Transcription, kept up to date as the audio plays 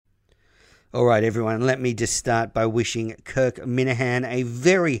All right, everyone, let me just start by wishing Kirk Minahan a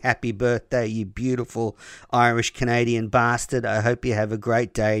very happy birthday, you beautiful Irish-Canadian bastard. I hope you have a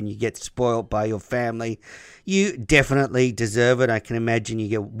great day and you get spoilt by your family. You definitely deserve it. I can imagine you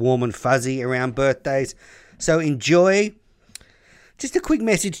get warm and fuzzy around birthdays. So enjoy. Just a quick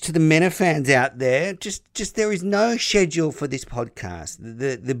message to the Mena fans out there. Just there is no schedule for this podcast.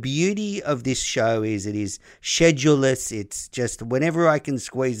 The beauty of this show is it is scheduleless. It's just whenever I can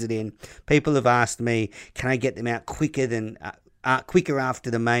squeeze it in. People have asked me, can I get them out quicker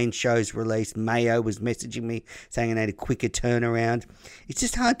after the main show's release? Mayo was messaging me saying I need a quicker turnaround. It's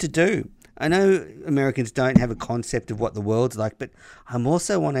just hard to do. I know Americans don't have a concept of what the world's like, but I'm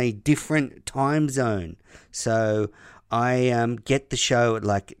also on a different time zone. So I get the show at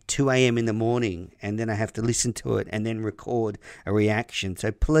like 2 a.m. in the morning, and then I have to listen to it and then record a reaction.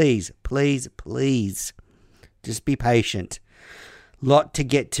 So please, just be patient. Lot to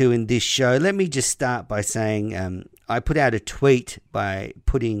get to in this show. Let me just start by saying I put out a tweet by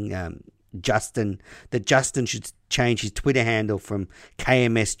putting Justin should change his Twitter handle from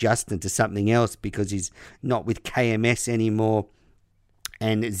KMS Justin to something else because he's not with KMS anymore.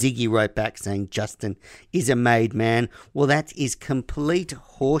 And Ziggy wrote back saying Justin is a made man. Well, that is complete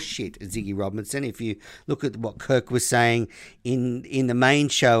horseshit, Ziggy Robinson. If you look at what Kirk was saying in the main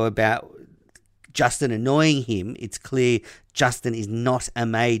show about Justin annoying him, it's clear Justin is not a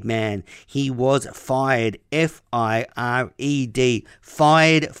made man. He was fired, F-I-R-E-D,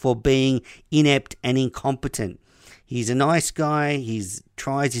 fired for being inept and incompetent. He's a nice guy. He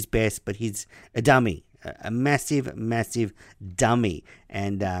tries his best, but he's a dummy. A massive dummy.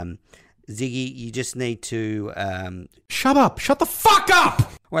 And Ziggy, you just need to shut up, shut the fuck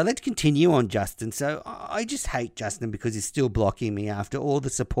up. Well, let's continue on Justin. So I just hate Justin because he's still blocking me after all the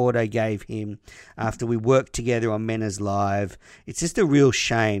support I gave him, after we worked together on Mena's Live. It's just a real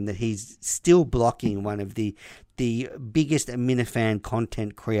shame that he's still blocking one of the biggest Minifan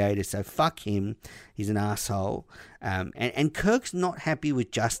content creators. So fuck him. He's an asshole. And Kirk's not happy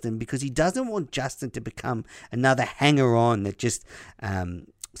with Justin because he doesn't want Justin to become another hanger-on that just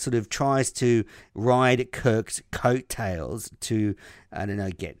sort of tries to ride Kirk's coattails to, I don't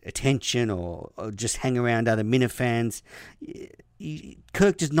know, get attention or just hang around other Minifans.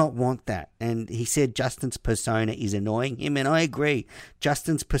 Kirk does not want that. And he said Justin's persona is annoying him. And I agree.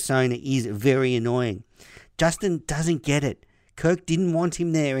 Justin's persona is very annoying. Justin doesn't get it. Kirk didn't want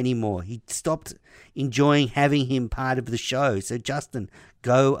him there anymore. He stopped enjoying having him part of the show. So Justin,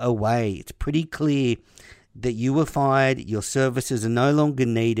 go away. It's pretty clear that you were fired. Your services are no longer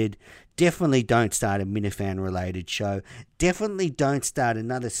needed. Definitely don't start a Minifan related show. Definitely don't start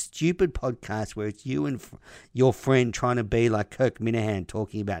another stupid podcast where it's you and your friend trying to be like Kirk Minahan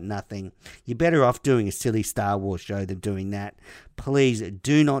talking about nothing. You're better off doing a silly Star Wars show than doing that. Please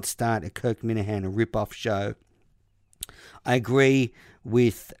do not start a Kirk Minahan rip-off show. I agree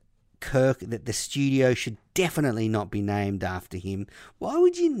with Kirk that the studio should definitely not be named after him. Why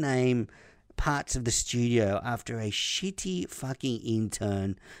would you name parts of the studio after a shitty fucking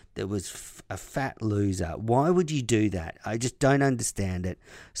intern that was a fat loser? Why would you do that? I just don't understand it.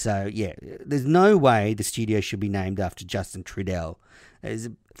 So yeah, there's no way the studio should be named after Justin Trudell. There's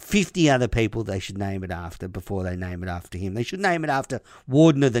 50 other people they should name it after before they name it after him. They should name it after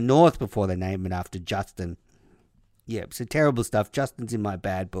Warden of the North before they name it after Justin. Yeah, so terrible stuff. Justin's in my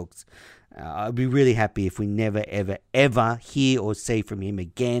bad books. I'd be really happy if we never, ever, ever hear or see from him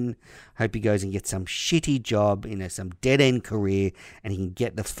again. Hope he goes and gets some shitty job in some dead-end career and he can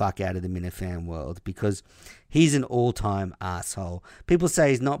get the fuck out of the Minifan world because he's an all-time asshole. People say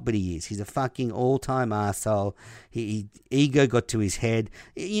he's not, but he is. He's a fucking all-time asshole. Ego got to his head.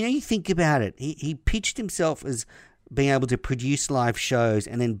 You know, you think about it. He pitched himself as being able to produce live shows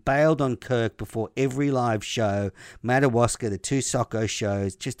and then bailed on Kirk before every live show. Madawaska, the two Socko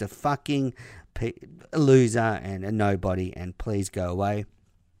shows, just a fucking loser and a nobody, and please go away.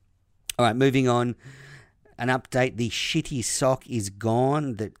 All right, moving on. An update, the shitty sock is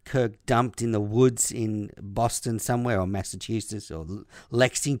gone that Kirk dumped in the woods in Boston somewhere, or Massachusetts, or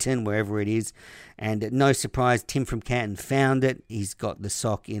Lexington, wherever it is. And no surprise, Tim from Canton found it. He's got the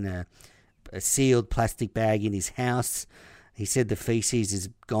sock in a sealed plastic bag in his house. He said the feces is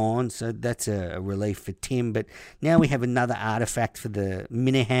gone, so that's a relief for Tim. But now we have another artifact for the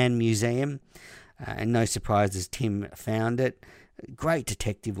Minahan Museum, and no surprises, Tim found it. Great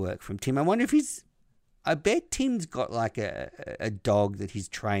detective work from Tim. I wonder if he's I bet Tim's got like a dog that he's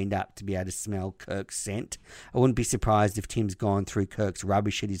trained up to be able to smell Kirk's scent. I wouldn't be surprised if Tim's gone through Kirk's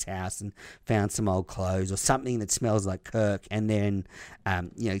rubbish at his house and found some old clothes or something that smells like Kirk, and then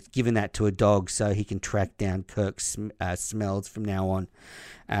given that to a dog so he can track down Kirk's smells from now on.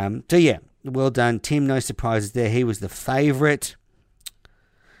 So yeah, well done, Tim. No surprises there. He was the favourite.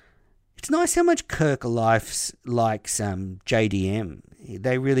 It's nice how much Kirk likes JDM.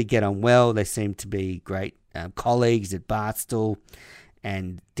 They really get on well. They seem to be great colleagues at Barstool,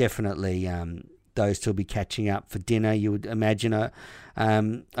 and definitely those two will be catching up for dinner, you would imagine,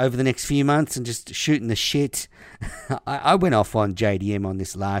 over the next few months and just shooting the shit. I went off on JDM on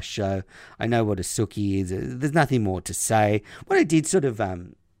this last show. I know what a sookie is. There's nothing more to say. What I did sort of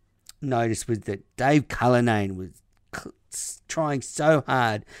notice was that Dave Cullinane was trying so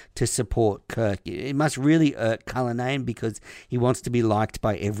hard to support Kirk. It must really irk Cullinane because he wants to be liked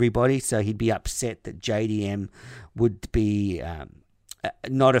by everybody, so he'd be upset that JDM would be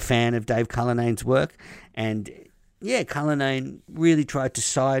not a fan of Dave Cullinane's work. And yeah, Cullinane really tried to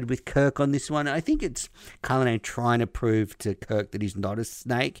side with Kirk on this one. I think it's Cullinane trying to prove to Kirk that he's not a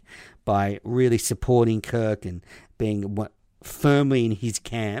snake by really supporting Kirk and being firmly in his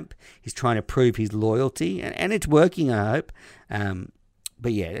camp. He's trying to prove his loyalty, and it's working, I hope.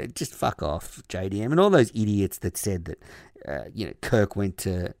 But yeah, just fuck off, JDM, and all those idiots that said that Kirk went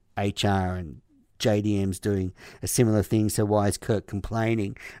to HR and JDM's doing a similar thing, so why is Kirk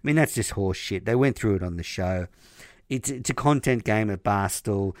complaining? I mean, that's just horse shit. They went through it on the show. It's a content game at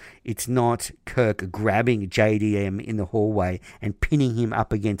Barstool. It's not Kirk grabbing JDM in the hallway and pinning him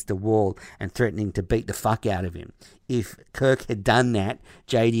up against a wall and threatening to beat the fuck out of him. If Kirk had done that,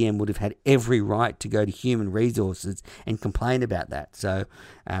 JDM would have had every right to go to human resources and complain about that. So,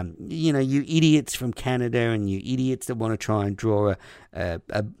 you idiots from Canada and you idiots that want to try and draw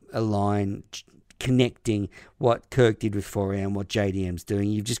a line connecting what Kirk did with 4A and what JDM's doing,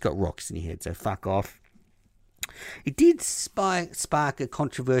 you've just got rocks in your head, so fuck off. It did spark a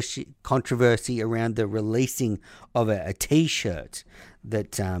controversy around the releasing of a T-shirt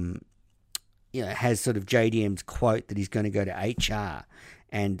that has sort of JDM's quote that he's going to go to HR,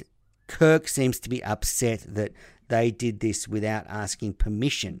 and Kirk seems to be upset that they did this without asking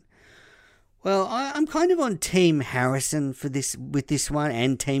permission. Well, I'm kind of on Team Harrison for this with this one,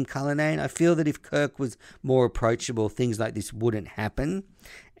 and Team Cullinane. I feel that if Kirk was more approachable, things like this wouldn't happen.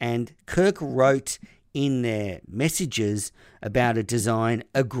 And Kirk wrote in their messages about a design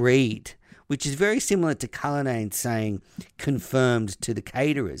agreed, which is very similar to Cullinane saying confirmed to the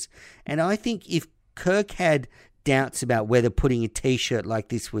caterers. And I think if Kirk had doubts about whether putting a T-shirt like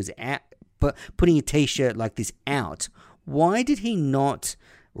this was out, but putting a T-shirt like this out, why did he not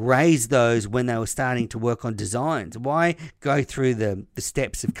raise those when they were starting to work on designs? Why go through the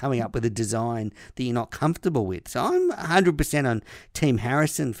steps of coming up with a design that you're not comfortable with? So I'm 100% on Team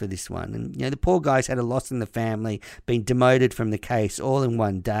Harrison for this one. And the poor guy's had a loss in the family, been demoted from the case all in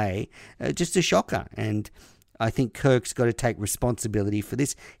one day. Just a shocker. And I think Kirk's got to take responsibility for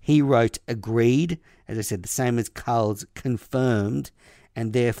this. He wrote agreed, as I said, the same as Cull's confirmed,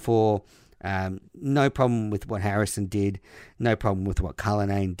 and therefore no problem with what Harrison did, no problem with what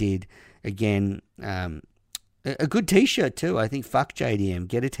Cullinane did. Again, a good T-shirt too. I think fuck JDM,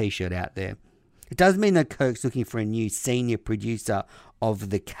 get a T-shirt out there. It does mean that Kirk's looking for a new senior producer of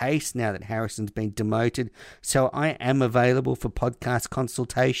the case now that Harrison's been demoted. So I am available for podcast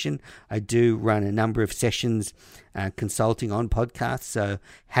consultation. I do run a number of sessions consulting on podcasts, so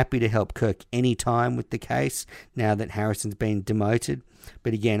happy to help Kirk anytime with the case now that Harrison's been demoted.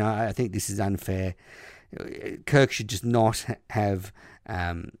 But again, I think this is unfair. Kirk should just not have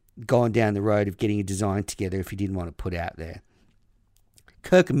gone down the road of getting a design together if he didn't want to put out there.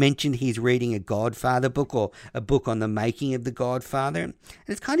 Kirk mentioned he's reading a Godfather book, or a book on the making of the Godfather, and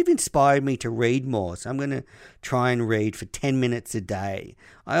it's kind of inspired me to read more, so I'm going to try and read for 10 minutes a day.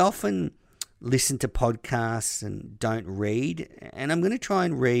 I often listen to podcasts and don't read, and I'm going to try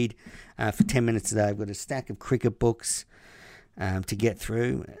and read for 10 minutes a day. I've got a stack of cricket books to get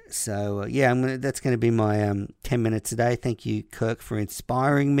through, so that's going to be my 10 minutes a day. Thank you, Kirk, for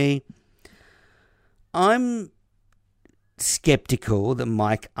inspiring me. I'm skeptical that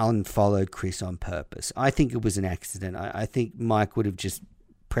Mike unfollowed Chris on purpose. I think it was an accident. I think Mike would have just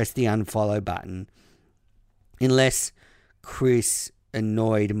pressed the unfollow button unless Chris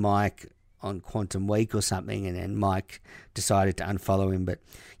annoyed Mike on Quantum Week or something, and then Mike decided to unfollow him. But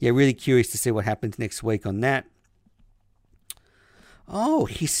yeah, really curious to see what happens next week on that. Oh,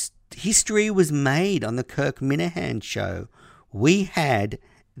 history was made on the Kirk Minahan show. We had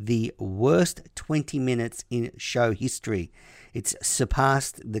the worst 20 minutes in show history. It's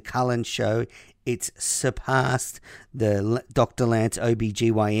surpassed the Cullen show. It's surpassed the Dr. Lance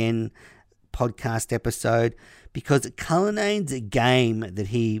OBGYN podcast episode, because Cullinane's game that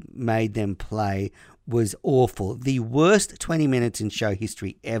he made them play was awful. The worst 20 minutes in show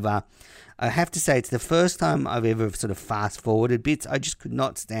history ever. I have to say, it's the first time I've ever sort of fast-forwarded bits. I just could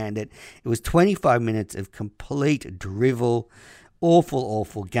not stand it. It was 25 minutes of complete drivel.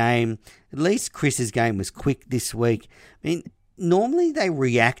 Awful game. At least Chris's game was quick this week. I mean, normally they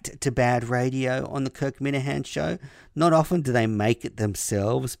react to bad radio on the Kirk Minahan show. Not often do they make it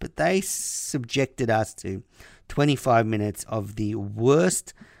themselves, but they subjected us to 25 minutes of the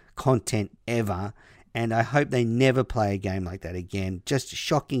worst content ever, and I hope they never play a game like that again. Just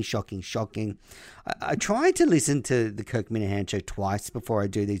shocking. I try to listen to the Kirk Minahan show twice before I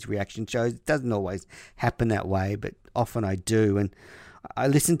do these reaction shows. It doesn't always happen that way, but often I do, and I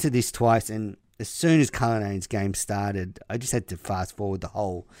listened to this twice, and as soon as Cullinane's game started, I just had to fast forward the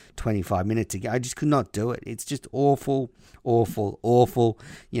whole 25 minutes again. I just could not do it. It's just awful.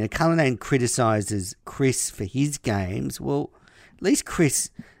 You know, Cullinane criticises Chris for his games. Well, at least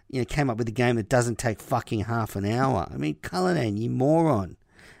Chris, you know, came up with a game that doesn't take fucking half an hour. I mean, Cullinane, you moron.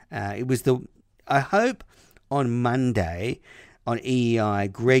 I hope on Monday on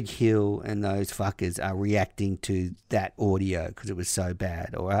EEI, Greg Hill and those fuckers are reacting to that audio because it was so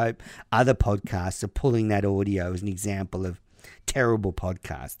bad. Or I hope other podcasts are pulling that audio as an example of terrible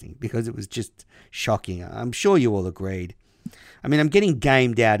podcasting because it was just shocking. I'm sure you all agreed. I mean, I'm getting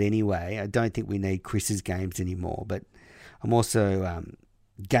gamed out anyway. I don't think we need Chris's games anymore, but I'm also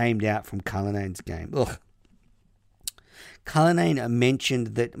gamed out from Cullinane's game. Ugh. Cullinane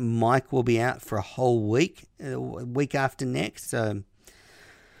mentioned that Mike will be out for a whole week, a week after next. So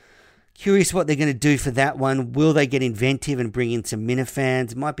curious what they're going to do for that one. Will they get inventive and bring in some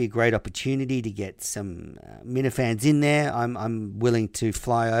Minifans? It might be a great opportunity to get some Minifans in there. I'm willing to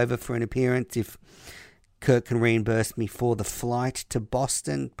fly over for an appearance if Kirk can reimburse me for the flight to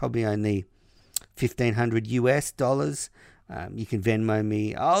Boston. Probably only $1,500 US. You can Venmo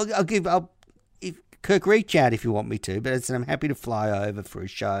me. Kirk, reach out if you want me to, but as I said, I'm happy to fly over for a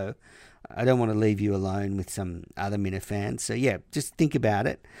show. I don't want to leave you alone with some other Minifans. So, yeah, just think about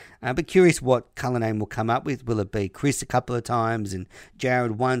it. But curious what Cullinane will come up with. Will it be Chris a couple of times and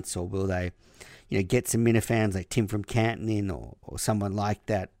Jared once, or will they, you know, get some Minifans like Tim from Canton in or someone like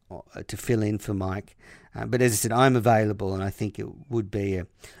that to fill in for Mike? But as I said, I'm available, and I think it would be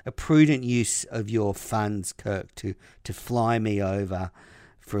a prudent use of your funds, Kirk, to fly me over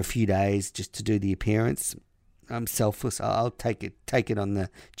for a few days just to do the appearance. I'm selfless. I'll take it on the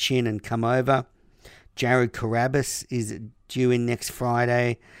chin and come over. Jared Carabas is due in next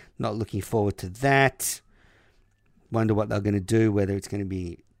Friday. Not looking forward to that. Wonder what they're going to do, whether it's going to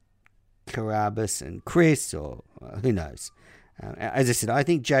be Carabas and Chris or who knows. As I said, I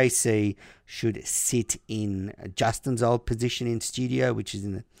think JC should sit in Justin's old position in studio, which is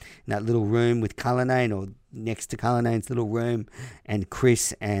in that little room with Cullinane, or next to Cullinane's little room, and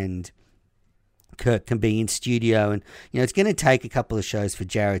Chris and Kirk can be in studio. And, you know, it's going to take a couple of shows for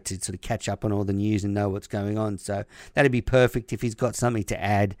Jared to sort of catch up on all the news and know what's going on. So that'd be perfect. If he's got something to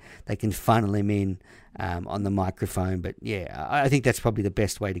add, they can funnel him in on the microphone. But, yeah, I think that's probably the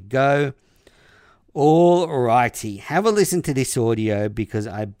best way to go. All righty, have a listen to this audio, because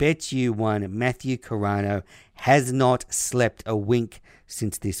I bet you one Matthew Carano has not slept a wink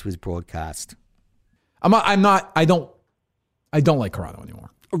since this was broadcast. I don't like Carano anymore.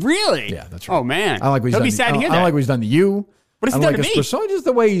 Really? Yeah, that's right. Oh man, I like what he's done. He'll be sad to hear I don't like what he's done to you. What has he done to me? Persona, just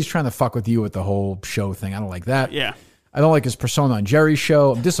the way he's trying to fuck with you with the whole show thing. I don't like that. Yeah. I don't like his persona on Jerry's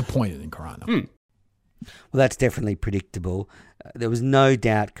show. I'm disappointed in Carano. Well, that's definitely predictable. There was no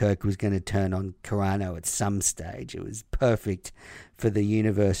doubt Kirk was going to turn on Carano at some stage. It was perfect for the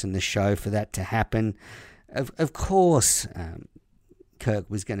universe and the show for that to happen. Of course, Kirk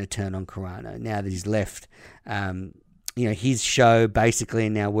was going to turn on Carano now that he's left. You know, his show basically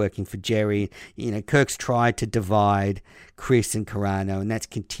now working for Jerry. You know, Kirk's tried to divide Chris and Carano, and that's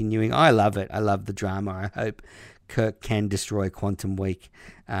continuing. I love it. I love the drama. I hope Kirk can destroy Quantum Week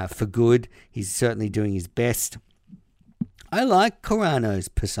for good. He's certainly doing his best. I like Carano's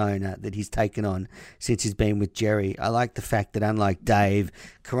persona that he's taken on since he's been with Jerry. I like the fact that, unlike Dave,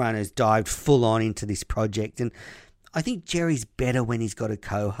 Carano's dived full on into this project. And I think Jerry's better when he's got a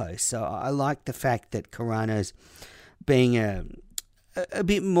co-host. So I like the fact that Carano's being a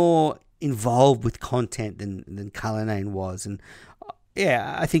bit more involved with content than Cullinane was. And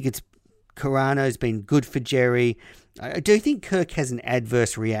yeah, I think Carano's been good for Jerry. I do think Kirk has an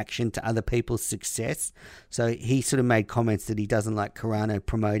adverse reaction to other people's success. So he sort of made comments that he doesn't like Carano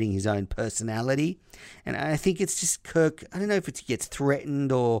promoting his own personality. And I think it's just Kirk, I don't know if he gets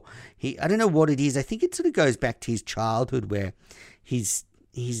threatened or I don't know what it is. I think it sort of goes back to his childhood where his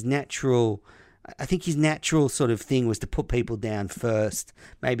natural sort of thing was to put people down first,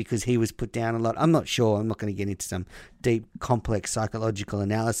 maybe because he was put down a lot. I'm not sure. I'm not going to get into some deep, complex psychological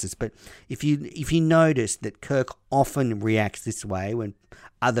analysis. But if you notice that Kirk often reacts this way when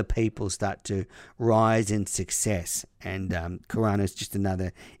other people start to rise in success, and Carano's just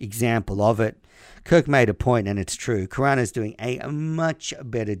another example of it. Kirk made a point, and it's true. Carano's doing a much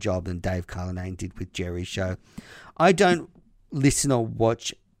better job than Dave Cullinane did with Jerry's show. I don't listen or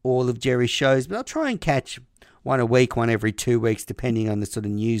watch all of Jerry's shows, but I'll try and catch one a week, one every 2 weeks, depending on the sort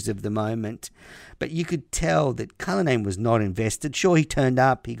of news of the moment. But you could tell that Cullinane was not invested. Sure, he turned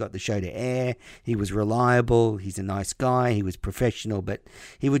up, he got the show to air, he was reliable, he's a nice guy, he was professional, but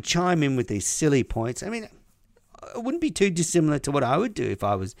he would chime in with these silly points. I mean, it wouldn't be too dissimilar to what I would do if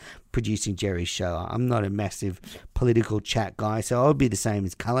I was producing Jerry's show. I'm not a massive political chat guy, so I would be the same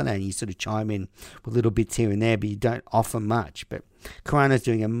as Cullinane. You sort of chime in with little bits here and there, but you don't offer much. But Carano's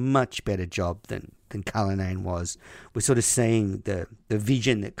doing a much better job than Cullinane was. We're sort of seeing the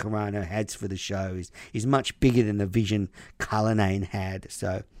vision that Carano has for the show is much bigger than the vision Cullinane had.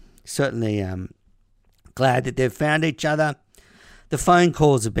 So certainly glad that they've found each other. The phone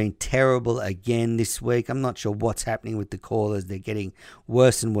calls have been terrible again this week. I'm not sure what's happening with the callers. They're getting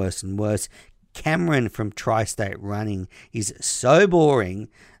worse and worse and worse. Cameron from Tri-State Running is so boring.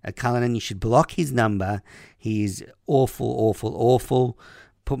 Cullinan, you should block his number. He is awful, awful, awful.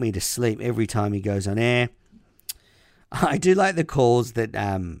 Put me to sleep every time he goes on air. I do like the calls that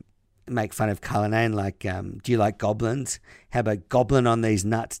make fun of Cullinane, like, do you like goblins? How about goblin on these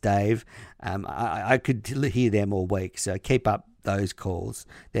nuts, Dave? I could hear them all week, so keep up those calls.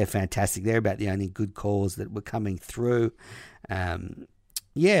 They're fantastic. They're about the only good calls that were coming through.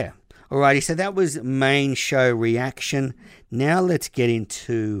 Yeah. Alrighty, so that was main show reaction. Now let's get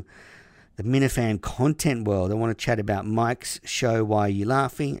into the Minifan content world. I want to chat about Mike's show, Why Are You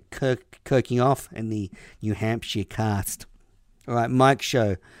Laughing? Kirking off, and the New Hampshire cast. Alright, Mike's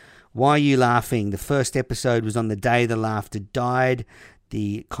show, Why Are You Laughing? The first episode was on the day the laughter died,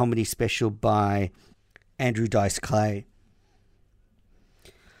 the comedy special by Andrew Dice Clay.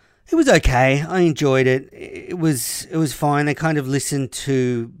 It was okay. I enjoyed it. It was fine. I kind of listened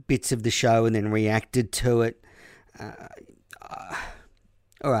to bits of the show and then reacted to it.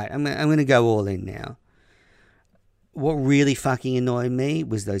 All right, I'm going to go all in now. What really fucking annoyed me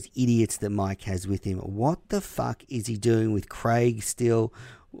was those idiots that Mike has with him. What the fuck is he doing with Craig still?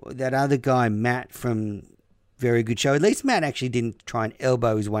 That other guy, Matt from Very Good Show. At least Matt actually didn't try and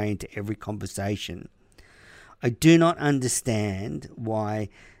elbow his way into every conversation. I do not understand why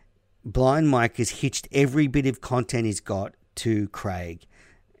Blind Mike has hitched every bit of content he's got to Craig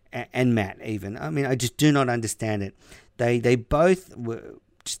and Matt even. I mean, I just do not understand it. They both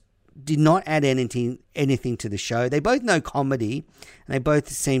did not add anything to the show. They both know comedy, and they both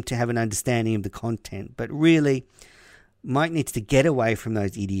seem to have an understanding of the content. But really, Mike needs to get away from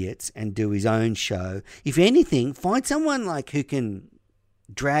those idiots and do his own show. If anything, find someone like who can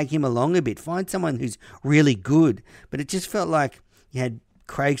drag him along a bit. Find someone who's really good. But it just felt like you had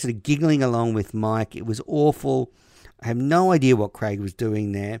Craig sort of giggling along with Mike. It was awful. I have no idea what Craig was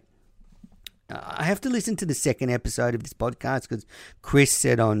doing there. I have to listen to the second episode of this podcast because Chris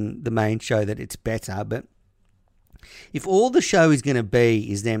said on the main show that it's better. But if all the show is going to be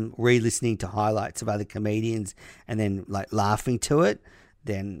is them re-listening to highlights of other comedians and then like laughing to it,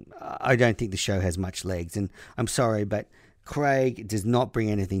 then I don't think the show has much legs. And I'm sorry, but Craig does not bring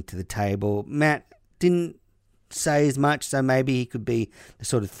anything to the table. Matt didn't say as much, so maybe he could be the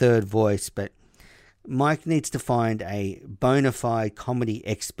sort of third voice, but Mike needs to find a bona fide comedy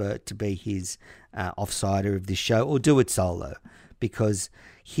expert to be his offsider of this show, or do it solo, because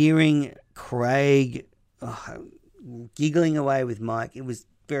hearing Craig giggling away with Mike, it was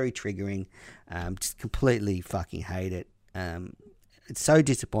very triggering. Just completely fucking hate it. It's so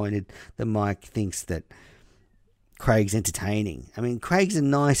disappointed that Mike thinks that Craig's entertaining. I mean, Craig's a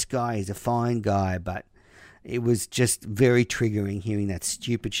nice guy, he's a fine guy, but it was just very triggering hearing that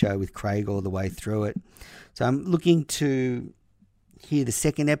stupid show with Craig all the way through it. So I'm looking to hear the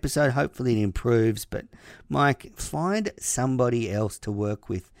second episode. Hopefully it improves. But Mike, find somebody else to work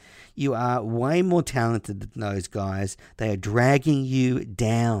with. You are way more talented than those guys. They are dragging you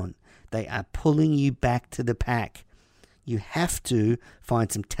down. They are pulling you back to the pack. You have to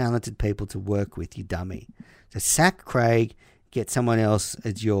find some talented people to work with, you dummy. So sack Craig, get someone else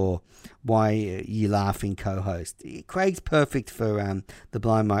as your Why You Laughing co-host. Craig's perfect for the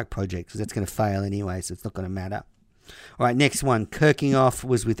Blind Mike project because that's going to fail anyway, so it's not going to matter. All right, next one. Kirking Off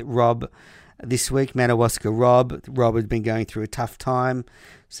was with Rob this week, Madawaska Rob. Rob had been going through a tough time,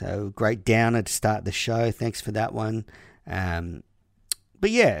 so great downer to start the show. Thanks for that one. But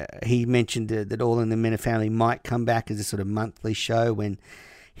yeah, he mentioned that All in the Men family might come back as a sort of monthly show when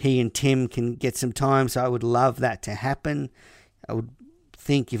he and Tim can get some time, so I would love that to happen. I would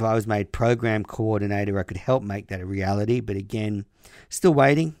think if I was made program coordinator, I could help make that a reality. But again, still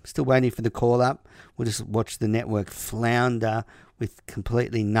waiting for the call up. We'll just watch the network flounder with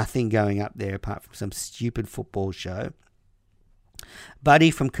completely nothing going up there apart from some stupid football show. Buddy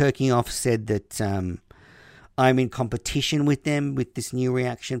from Kirking Off said that I'm in competition with them with this new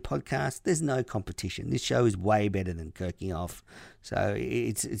reaction podcast. There's no competition. This show is way better than Kirking Off. So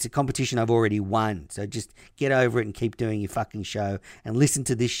it's a competition I've already won. So just get over it and keep doing your fucking show and listen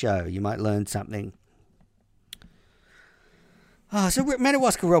to this show. You might learn something. Oh, so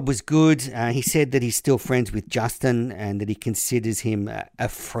Madawaska Rob was good. He said that he's still friends with Justin and that he considers him a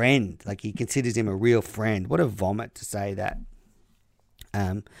friend. Like he considers him a real friend. What a vomit to say that.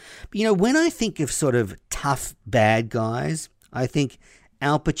 But when I think of sort of tough bad guys, I think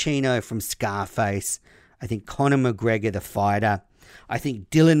Al Pacino from Scarface. I think Conor McGregor, the fighter. I think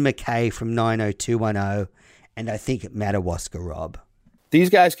Dylan McKay from 90210. And I think Madawaska Rob. These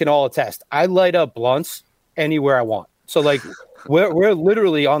guys can all attest. I light up blunts anywhere I want. So, like, we're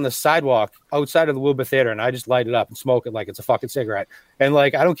literally on the sidewalk outside of the Wilbur Theater, and I just light it up and smoke it like it's a fucking cigarette. And,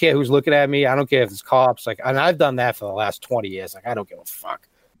 like, I don't care who's looking at me. I don't care if it's cops. Like, and I've done that for the last 20 years. Like, I don't give a fuck.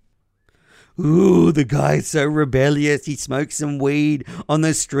 Ooh, the guy's so rebellious. He smokes some weed on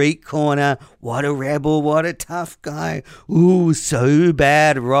the street corner. What a rebel. What a tough guy. Ooh, so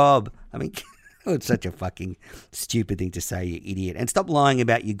bad, Rob. I mean... it's such a fucking stupid thing to say, you idiot. And stop lying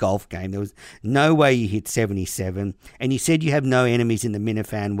about your golf game. There was no way you hit 77. And you said you have no enemies in the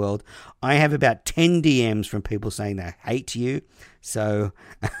Minifan world. I have about 10 DMs from people saying they hate you. So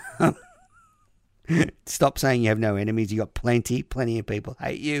stop saying you have no enemies. You got plenty of people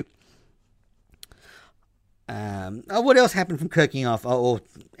hate you. What else happened from Kirking Off? Or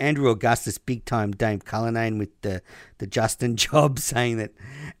Andrew Augustus, big time Dave Cullinane with the Justin job, saying that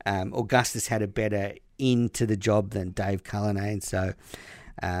Augustus had a better into the job than Dave Cullinane. So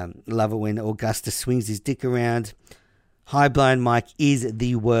love it when Augustus swings his dick around. High Blown Mike is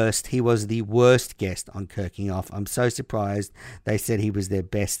the worst. He was the worst guest on Kirking Off. I'm so surprised they said he was their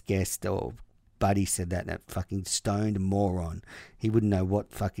best guest. Or Buddy said that fucking stoned moron. He wouldn't know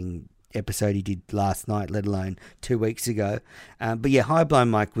what fucking episode he did last night, let alone 2 weeks ago. But yeah, High Blown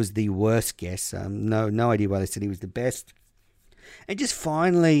Mike was the worst guest. No idea why they said he was the best. And just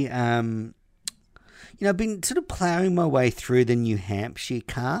finally, I've been sort of ploughing my way through the New Hampshire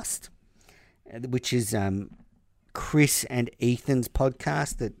cast, which is Chris and Ethan's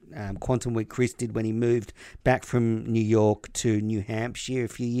podcast that Quantum Week Chris did when he moved back from New York to New Hampshire a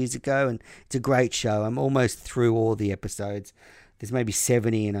few years ago. And it's a great show. I'm almost through all the episodes. There's maybe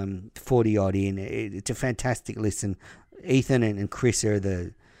 70 and I'm 40 odd in. It's a fantastic listen. Ethan and Chris are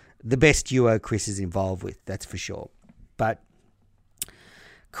the best duo Chris is involved with, that's for sure. But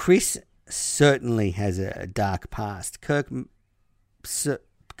Chris certainly has a dark past. Kirk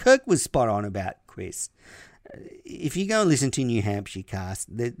was spot on about Chris. If you go and listen to New Hampshire cast,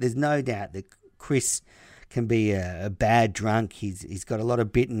 there's no doubt that Chris can be a bad drunk. He's got a lot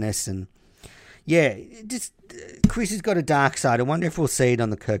of bitterness and yeah, just Chris has got a dark side. I wonder if we'll see it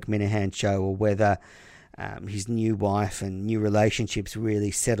on the Kirk Minahan show or whether his new wife and new relationships really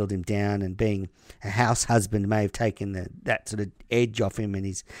settled him down and being a house husband may have taken that sort of edge off him and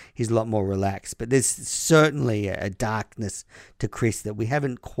he's a lot more relaxed. But there's certainly a darkness to Chris that we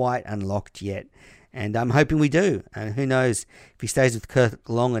haven't quite unlocked yet. And I'm hoping we do. Who knows, if he stays with Kirk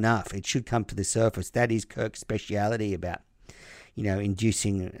long enough, it should come to the surface. That is Kirk's speciality about,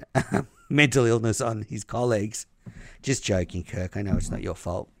 inducing mental illness on his colleagues. Just joking, Kirk. I know it's not your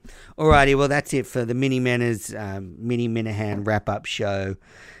fault. Alrighty, well, that's it for the Mini Manners, Mini Minahan wrap-up show.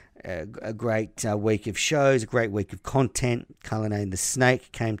 A great week of shows, a great week of content. Cullinane the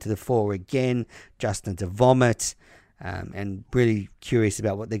Snake came to the fore again. Justin to vomit. And really curious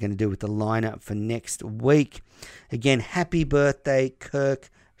about what they're going to do with the lineup for next week. Again, happy birthday, Kirk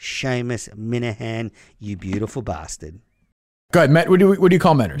Seamus Minahan, you beautiful bastard. Go ahead, Matt. What do you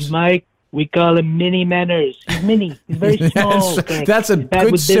call Manners? Mike, we call him Mini Manners. He's mini. He's very small. That's a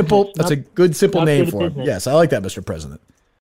good simple. That's a good simple name for him. Yes, I like that, Mr. President.